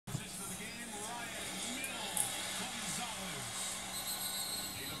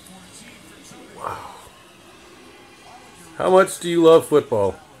How much do you love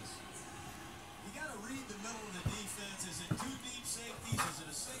football? You got to read the middle of the defense. Is it two deep safeties? Is it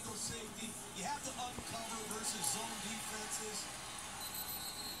a single safety? You have to uncover versus zone defenses.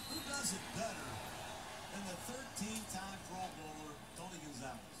 Who does it better than the 13-time Pro Bowler, Tony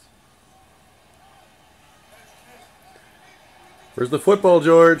Gonzalez? Where's the football,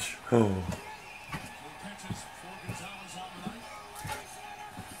 George? Oh.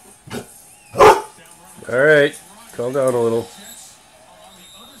 All right, calm down a little.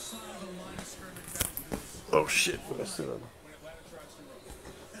 Oh shit! What I sit on?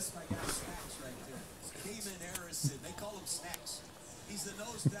 That's my guy Snacks right there. Damon Harrison. They call him Snacks. He's the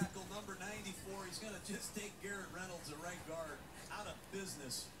nose tackle, number 94. He's going to just take Garrett Reynolds, a right guard, out of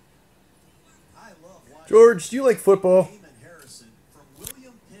business. I love watching George, do you like football? Damon Harrison from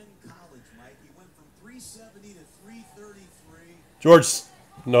William Penn College, Mike. He went from 370 to 333. George,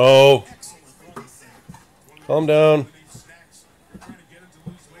 no. Excellent running back. Calm down.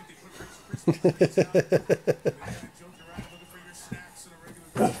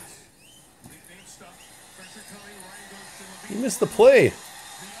 You missed the play.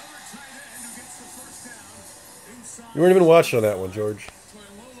 You weren't even watching on that one, George.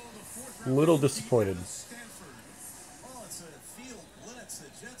 A little disappointed. Oh, it's a field blitz. The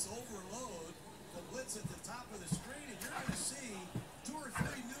Jets overload the blitz at the top of the screen, and you're going to see 2 or 3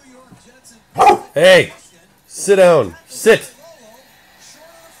 New York Jets in Hey, sit down. Sit.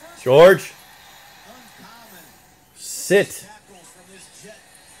 George. uncommon Sit. tackles from this Jet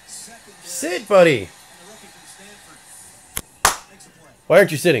secondary. Sit, buddy. And the rookie from Stanford makes a play. Why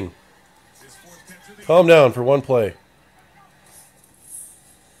aren't you sitting? Calm down for one play.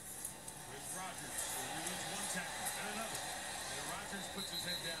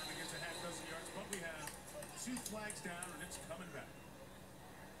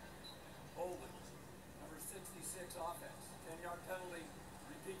 Holding. Number 66 offense. 10-yard penalty.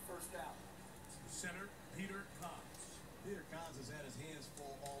 Repeat first down. Center, Peter Cons. Peter Cons has had his hands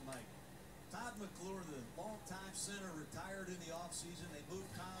full all night. Todd McClure, the longtime center, retired in the offseason. They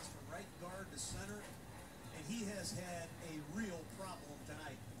moved Cons from right guard to center, and he has had a real problem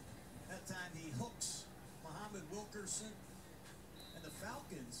tonight. That time he hooks Muhammad Wilkerson, and the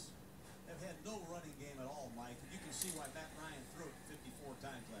Falcons have had no running game at all, Mike. And you can see why Matt Ryan threw it 54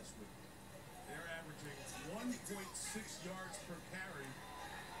 times last week. They're averaging 1.6 yards per carry.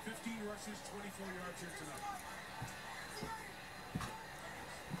 15 rushes, 24 yards here tonight.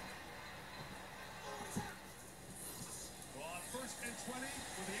 Well, on 1st and 20,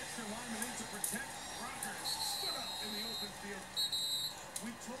 with the extra lineman in to protect, Rodgers stood up in the open field.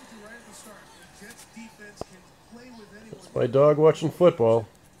 We told you right at the start, the Jets defense can play with anyone. My dog watching football.